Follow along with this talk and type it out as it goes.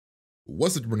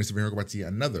What's up, everybody? Welcome back to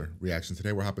another reaction.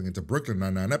 Today we're hopping into Brooklyn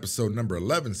Nine-Nine, episode number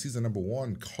 11, season number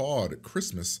 1, called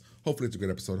Christmas. Hopefully it's a good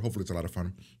episode. Hopefully it's a lot of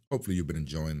fun. Hopefully you've been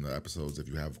enjoying the episodes. If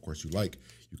you have, of course, you like,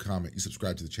 you comment, you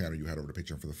subscribe to the channel, you head over to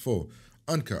Patreon for the full,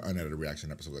 uncut, unedited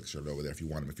reaction episode. Like, share it over there if you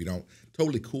want them. If you don't,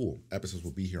 totally cool. Episodes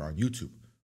will be here on YouTube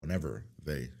whenever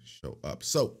they show up.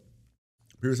 So,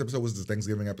 previous episode was the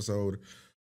Thanksgiving episode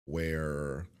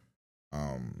where,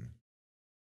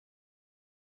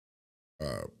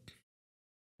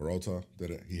 Peralta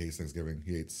did it. He hates Thanksgiving.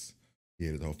 He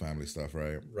hated the whole family stuff,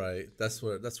 right? Right. That's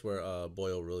where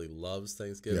Boyle really loves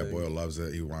Thanksgiving. Yeah, Boyle loves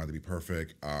it. He wanted to be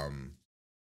perfect. And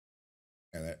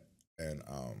the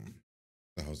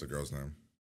how's the girl's name?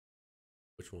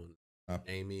 Which one?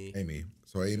 Amy. Amy.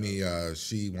 So Amy,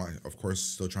 she of course,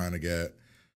 still trying to get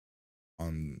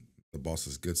on the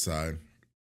boss's good side.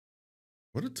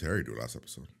 What did Terry do last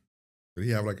episode? Did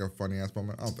he have like a funny ass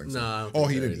moment? I don't think so. No, I don't oh,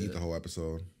 think he Terry didn't eat did. the whole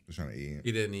episode. He was trying to eat.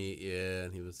 He didn't eat, yeah,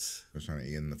 and he was Trying to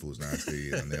eat, and the food's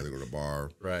nasty, and they had to go to the bar.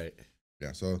 right.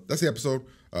 Yeah, so that's the episode.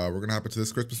 We're gonna hop into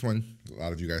this Christmas one. A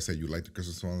lot of you guys said you like the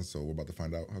Christmas ones, so we're about to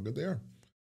find out how good they are.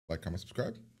 Like, comment,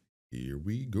 subscribe. Here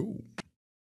we go.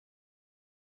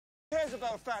 Who cares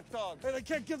about a fat dog? Hey, they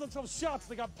can't give themselves shots.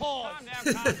 They got paws. Calm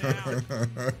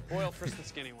down. Boyle first the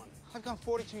skinny one. I've gone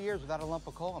 42 years without a lump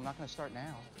of coal. I'm not going to start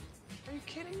now. Are you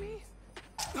kidding me?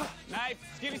 Knife.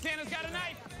 Skinny Santa's got a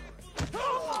knife.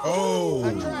 Oh!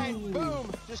 That's right. Boom.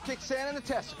 Just kick Santa in the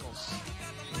testicles.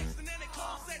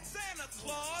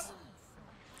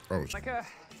 Oh, Micah.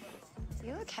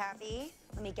 You look happy.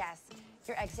 Let me guess.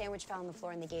 Your egg sandwich fell on the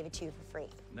floor and they gave it to you for free.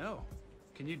 No.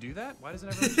 Can you do that? Why doesn't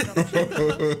everyone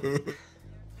shut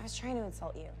I was trying to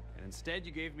insult you. And instead,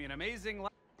 you gave me an amazing.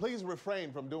 Please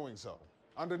refrain from doing so.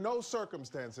 Under no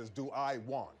circumstances do I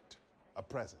want a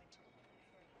present.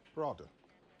 Peralta,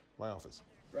 my office.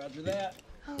 Roger that.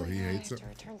 Oh, So he yeah, hates I it?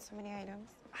 have to return so many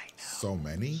items. so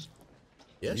many?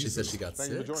 Yeah, she said she got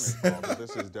Thank you for 6. joining us, Peralta.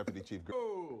 This is Deputy Chief.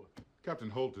 Oh. Captain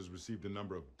Holt has received a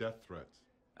number of death threats.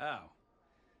 Oh.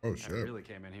 Oh, I shit. really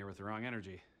came in here with the wrong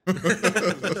energy.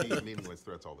 Receive meaningless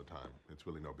threats all the time. It's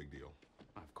really no big deal.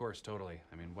 Of course, totally.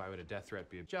 I mean, why would a death threat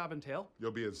be a job entail?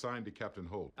 You'll be assigned to Captain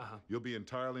Holt. You'll be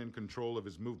entirely in control of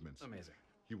his movements. Amazing.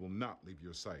 He will not leave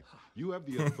your sight. You have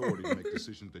the authority to make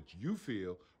decisions that you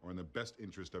feel are in the best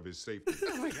interest of his safety.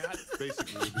 Oh my God.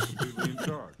 Basically, you'll be completely in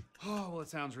charge. Oh, well, it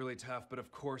sounds really tough, but of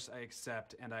course I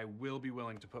accept, and I will be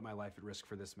willing to put my life at risk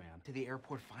for this man. To the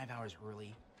airport 5 hours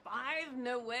early. 5?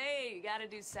 No way. You gotta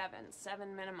do 7.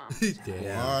 7 minimum.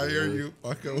 Damn. Why are dude. you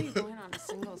Why are fucking... you going on a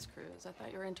singles cruise? I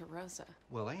thought you were into Rosa.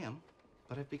 Well, I am.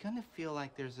 But I've begun to feel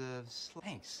like there's a...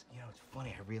 Thanks. You know, it's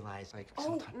funny. I realize, like, Oh,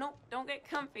 sometimes... no, don't get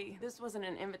comfy. This wasn't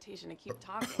an invitation to keep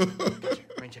talking. Gotcha.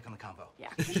 Rain check on the combo. Yeah.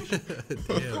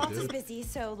 Damn, Walt's dude. busy,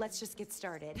 so let's just get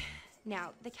started.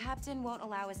 Now, the captain won't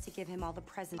allow us to give him all the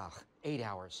presents. Ugh, 8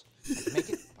 hours. I can make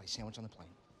it. Buy a sandwich on the plane.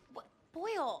 What?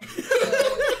 Boyle!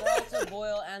 Walter,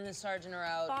 Boyle, and the sergeant are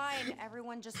out. Fine,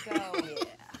 everyone just go.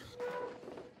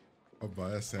 I'll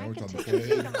buy a I sandwich could on the take a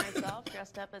picture plane. of myself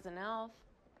dressed up as an elf.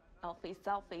 Elfie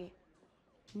selfie.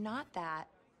 Not that,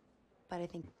 but I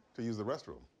think... To use the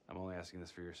restroom. I'm only asking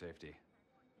this for your safety.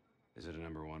 Is it a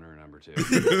number 1 or a number 2?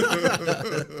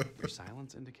 Your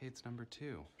silence indicates number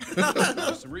 2.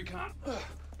 Some recon.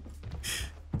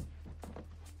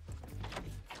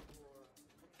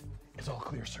 It's all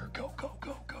clear, sir. Go, go,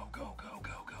 go, go, go, go, go,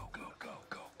 go, go, go, go,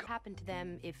 go. Happened to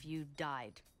them if you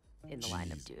died in the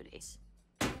line of duty.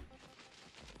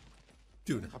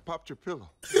 Dude, I popped your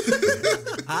pillow.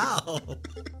 how? What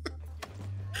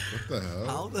the hell?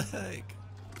 How the heck?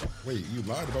 Wait, you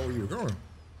lied about where you were going.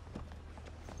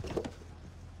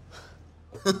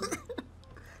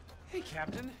 Hey,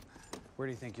 Captain. Where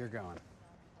do you think you're going?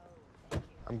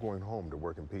 I'm going home to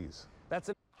work in peace. That's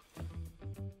it.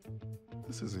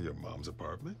 This isn't your mom's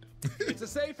apartment. It's a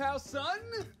safe house, son.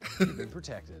 You've been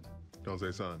protected. Don't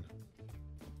say son.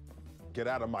 Get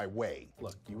out of my way.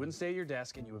 Look, you wouldn't stay at your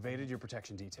desk and you evaded your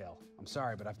protection detail. I'm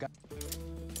sorry, but I've got...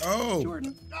 Oh!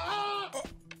 Jordan.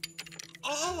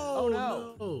 Oh,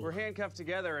 no. We're handcuffed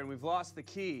together and we've lost the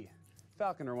key.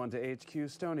 Falconer 1 to HQ.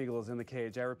 Stone Eagle is in the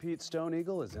cage. I repeat, Stone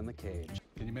Eagle is in the cage.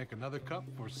 Can you make another cup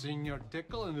for Senor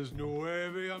Tickle and his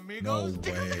nueve No amigos?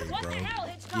 way, bro.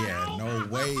 Yeah, no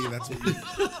way. That's what you...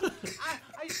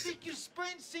 I think you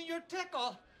sprained Senor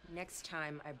Tickle. Next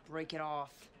time, I break it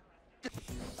off.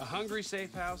 A hungry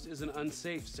safe house is an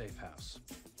unsafe safe house.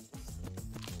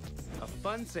 A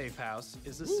fun safe house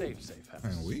is a safe house.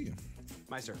 Man, we...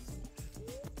 My sir.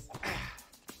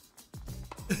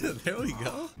 There we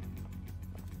go.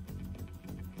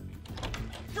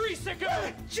 3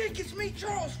 seconds! Jake, it's me,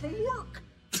 Charles, from work.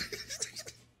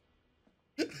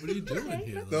 What are you doing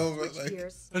here? No, but like,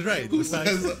 That's right. who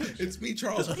says it's me,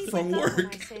 Charles, What do you from think of when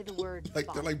work? I say the word Like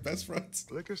they're fuck? like best friends.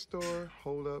 Liquor store,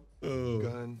 hold up, Oh.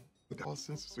 gun, all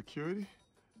sense of security,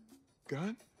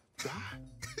 gun,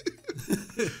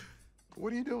 die.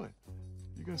 What are you doing?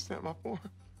 You gonna stamp my form?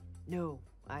 No,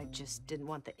 I just didn't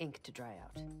want the ink to dry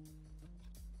out.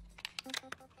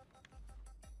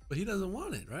 But he doesn't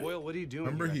want it, right? Boyle, what are you doing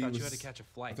Remember here? I he thought you was. had to catch a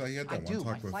I flight. thought he had I that one do.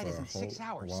 My talk with flight is in Holt 6 a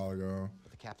hours. while ago.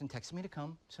 But the captain texted me to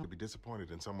come, so You'll be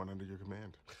disappointed in someone under your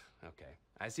command. Okay,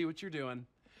 I see what you're doing.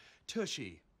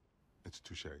 Tushy. It's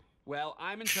touche. Well,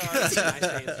 I'm in charge, and I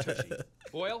say it's Tushy.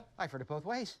 Boyle? I've heard it both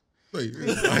ways. Wait,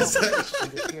 I'm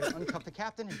just here to uncuff the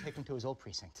captain and take him to his old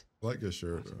precinct. I like your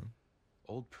shirt. Though.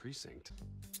 Old precinct.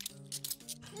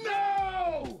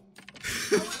 No!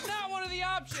 That was not one of the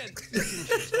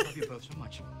options! I love you both so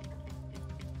much.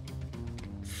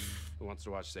 Who wants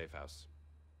to watch Safe House?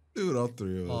 Dude, all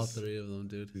three of us. All three of them,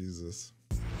 dude. Jesus.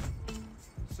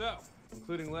 So,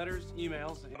 including letters,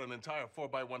 emails, An entire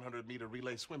 4x100 meter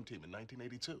relay swim team in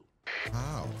 1982.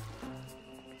 Wow.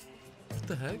 What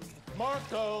the heck?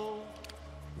 Marco!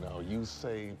 No, you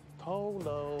say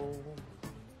polo.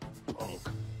 Punk.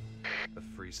 the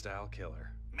freestyle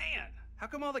killer. Man, how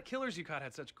come all the killers you caught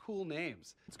had such cool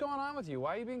names? What's going on with you?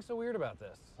 Why are you being so weird about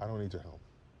this? I don't need your help.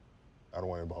 I don't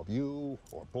want to involve you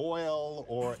or Boyle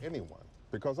or anyone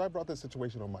because I brought this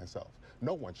situation on myself.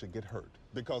 No one should get hurt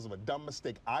because of a dumb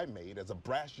mistake I made as a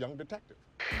brash young detective.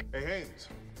 Hey, Haynes,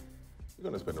 you're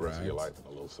going to spend the rest of your life in a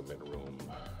little cement room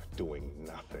doing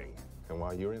nothing. And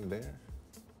while you're in there,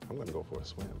 I'm going to go for a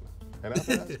swim. And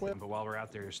after that swim... But while we're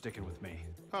out there, you're sticking with me.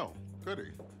 Oh, goody.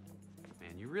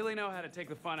 Man, you really know how to take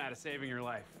the fun out of saving your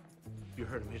life. You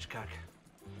heard him, Hitchcock.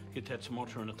 Get that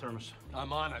Sumatra in the thermos.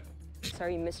 I'm on it.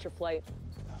 Sorry you missed your flight.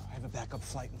 I have a backup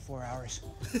flight in 4 hours.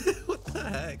 What the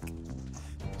heck?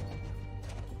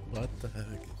 What the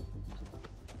heck?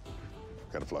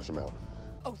 Gotta flush him out.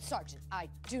 Oh, Sergeant, I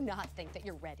do not think that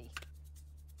you're ready.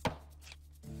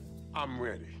 I'm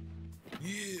ready.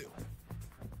 Yeah.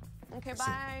 Okay,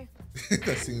 bye.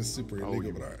 That seems super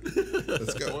illegal, but all right.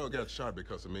 Let's go. Boyle got shot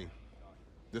because of me.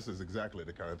 This is exactly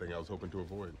the kind of thing I was hoping to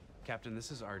avoid. Captain,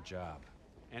 this is our job.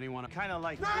 Anyone kind of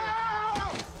like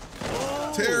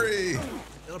Terry!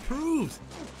 Got approved.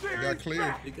 It got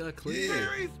cleared. It got cleared.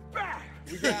 Terry's back!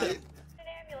 We got it. An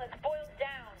ambulance boils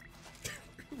down.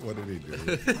 What did he do?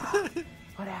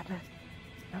 What happened?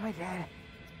 Am I dead?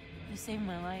 You saved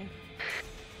my life.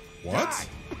 What?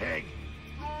 Pig!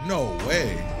 No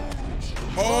way.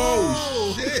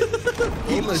 Oh, shit.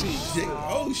 He legit.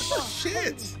 Oh,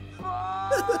 shit.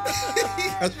 He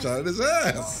got shot in his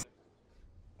ass.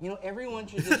 You know, everyone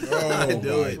should just Oh my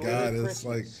enjoy god, it's Christmas.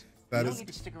 like that You don't is. need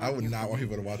to stick I around would here not for want me.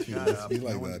 people to watch Shut people up. be No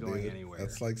like one's that, going dude. anywhere.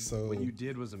 That's like so. What you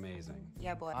did was amazing.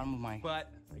 Yeah, boy. Bottom of my... But,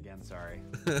 again, sorry.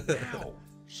 Ow!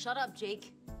 Shut up,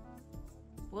 Jake.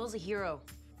 Will's a hero.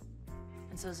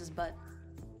 And so's his butt.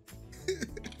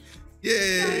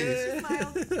 Yay!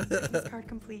 Business card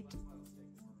complete.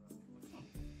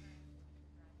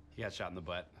 He got shot in the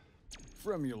butt.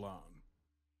 From your lawn.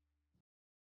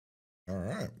 All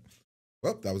right.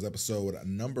 Well, that was episode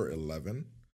number 11.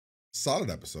 Solid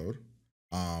episode.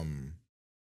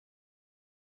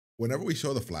 Whenever we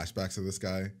show the flashbacks of this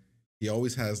guy, he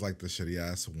always has like the shitty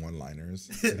ass one-liners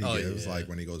that he Oh, gives yeah. like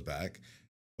when he goes back.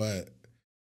 But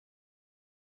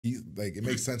he's like, it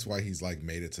makes sense why he's like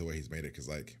made it to where he's made it, because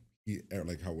like he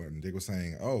like how when Dick was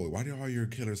saying, "Oh, why do all your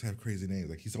killers have crazy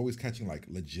names?" Like he's always catching like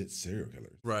legit serial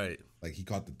killers. Right. Like he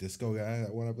caught the disco guy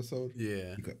at one episode.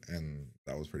 Yeah. And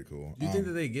that was pretty cool. Do you think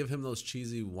that they give him those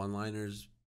cheesy one-liners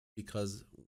because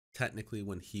technically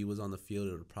when he was on the field,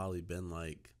 it would have probably been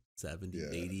like 70s,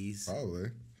 Yeah, 80s? Probably.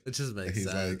 It just makes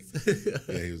He's sense. like,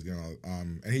 yeah, he was getting all,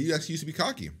 and he actually used to be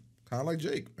cocky, kind of like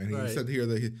Jake. And he Right. said here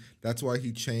that that's why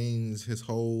he changed his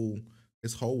whole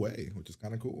way, which is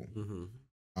kind of cool. Mm-hmm.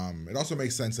 It also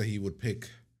makes sense that he would pick.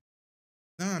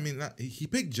 No, I mean he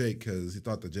picked Jake because he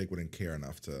thought that Jake wouldn't care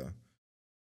enough to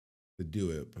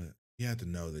do it, but he had to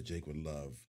know that Jake would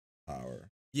love power.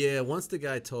 Yeah, once the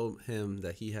guy told him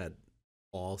that he had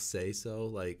all say so,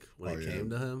 like when it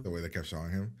came to him. The way they kept showing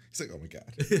him, he's like, "Oh my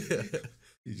god!"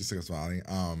 He just took smiling.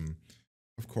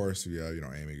 Of course, yeah, you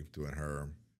know, Amy doing her.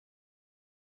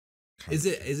 Is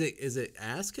it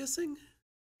ass kissing?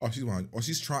 Oh,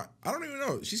 she's trying. I don't even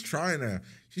know. She's trying to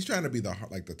be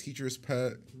the teacher's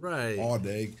pet, right, all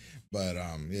day. But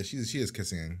yeah, she is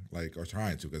kissing or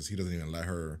trying to, because he doesn't even let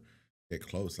her get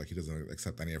close. Like he doesn't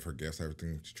accept any of her gifts.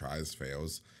 Everything she tries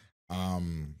fails.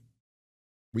 So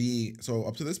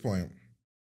up to this point,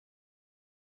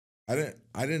 I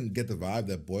didn't get the vibe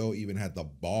that Boyle even had the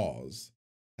balls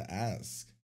to ask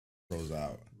throws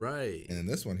out. Right. And in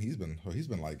this one, he's been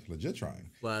like legit trying.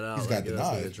 Flat out. He's got like,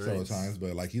 denied several times,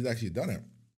 but like he's actually done it.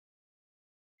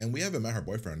 And we haven't met her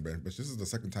boyfriend, but this is the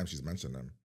second time she's mentioned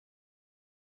him.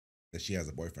 That she has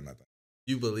a boyfriend, I think.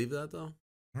 You believe that though?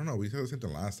 I don't know. We said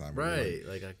something last time. Right.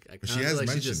 Like I kind of feel like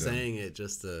she's just saying it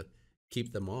just to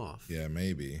keep them off. Yeah,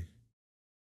 maybe.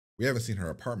 We haven't seen her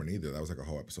apartment either. That was like a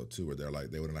whole episode too, where they're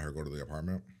like they wouldn't let her go to the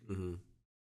apartment, and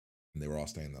they were all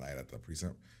staying the night at the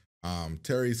precinct.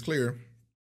 Terry's clear,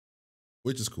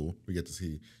 which is cool. We get to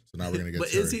see. So now we're gonna get. But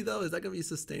Terry. Is he though? Is that gonna be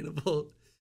sustainable?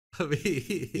 I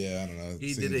mean, yeah, I don't know.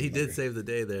 He did. He did save the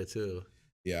day there too.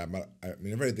 Yeah, but I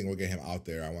mean, if anything, we'll get him out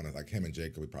there. I want to like him and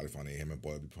Jake will be probably funny. Him and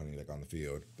Boy will be funny like on the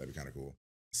field. That'd be kind of cool.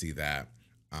 See that.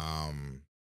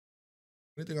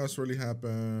 Anything else really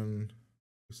happened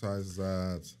besides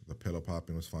that? The pillow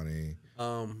popping was funny.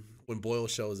 When Boyle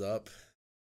shows up,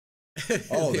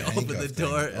 oh, they open the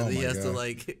door and he has to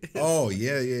like. Oh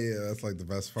yeah. That's like the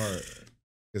best part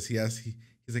because he's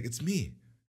like, it's me,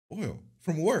 Boyle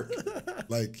from work.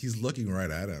 Like he's looking right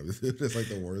at him. It's like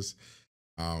the worst.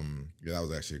 Yeah, that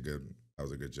was actually a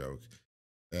good joke.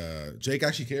 Jake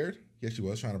actually cared. He actually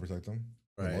was trying to protect him.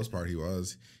 For the most part, he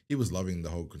was loving the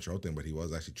whole control thing, but he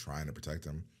was actually trying to protect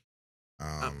him.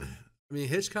 I mean,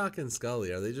 Hitchcock and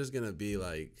Scully, are they just gonna be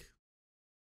like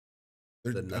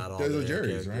they're not all the their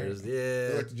Jerry's, right? Yeah,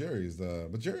 they're like the Jerry's.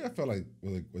 But Jerry, I felt like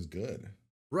was good.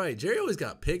 Right, Jerry always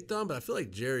got picked on, but I feel like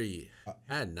Jerry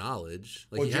had knowledge.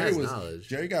 Like he Jerry has knowledge.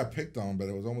 Jerry got picked on, but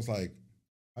it was almost like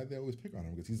why they always pick on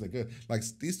him because he's like good. Like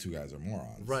these two guys are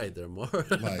morons. Right, they're more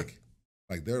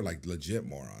like they're like legit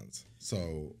morons.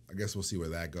 So I guess we'll see where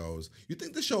that goes. You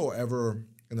think the show will ever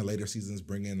in the later seasons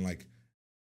bring in like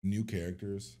new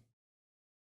characters?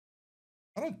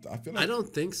 I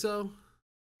don't think so.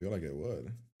 I feel like it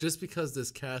would. Just because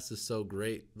this cast is so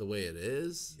great the way it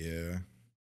is. Yeah.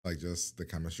 Like just the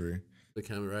chemistry.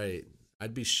 Right.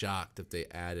 I'd be shocked if they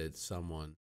added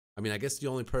someone. I mean, I guess the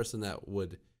only person that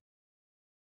would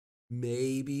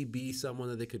maybe be someone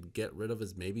that they could get rid of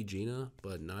is maybe Gina,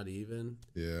 but not even.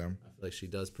 Yeah. I feel like she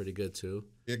does pretty good too.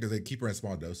 Yeah, because they keep her in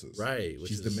small doses. Right.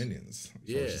 She's the Minions. So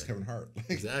yeah. She's Kevin Hart. Like,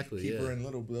 exactly. Keep her in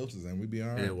little doses and we'd be all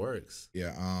right. And it works.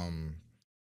 Yeah.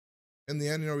 In the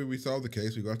end, we solved the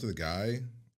case. We go after the guy.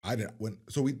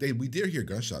 We did hear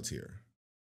gunshots here.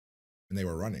 And they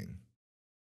were running.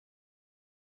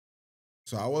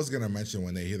 So I was gonna mention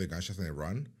when they hear the gunshots and they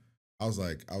run, I was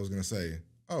gonna say,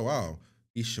 oh wow,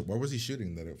 where was he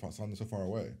shooting that it sounded so far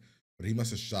away? But he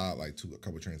must have shot like a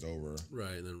couple trains over.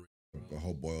 Right, and then the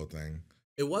whole Boyle thing.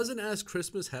 It wasn't as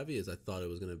Christmas heavy as I thought it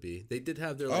was gonna be. They did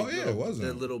have their it wasn't.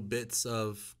 Their little bits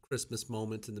of Christmas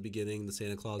moments in the beginning. The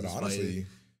Santa Claus is honestly,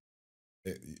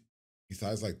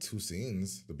 besides like two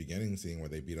scenes, the beginning scene where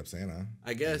they beat up Santa.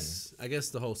 I guess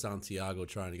the whole Santiago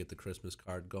trying to get the Christmas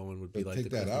card going would be like the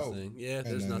Christmas out, thing. Yeah,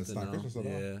 there's nothing else.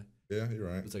 Yeah, you're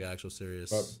right. It's like actual serious.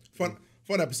 But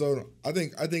fun episode. I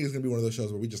think it's gonna be one of those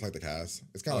shows where we just like the cast.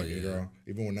 It's kind of like Girl.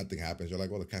 Even when nothing happens, you're like,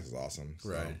 well, the cast is awesome.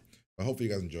 So, right. But hopefully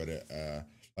you guys enjoyed it.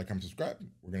 Like, comment, subscribe.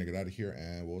 We're gonna get out of here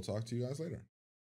and we'll talk to you guys later.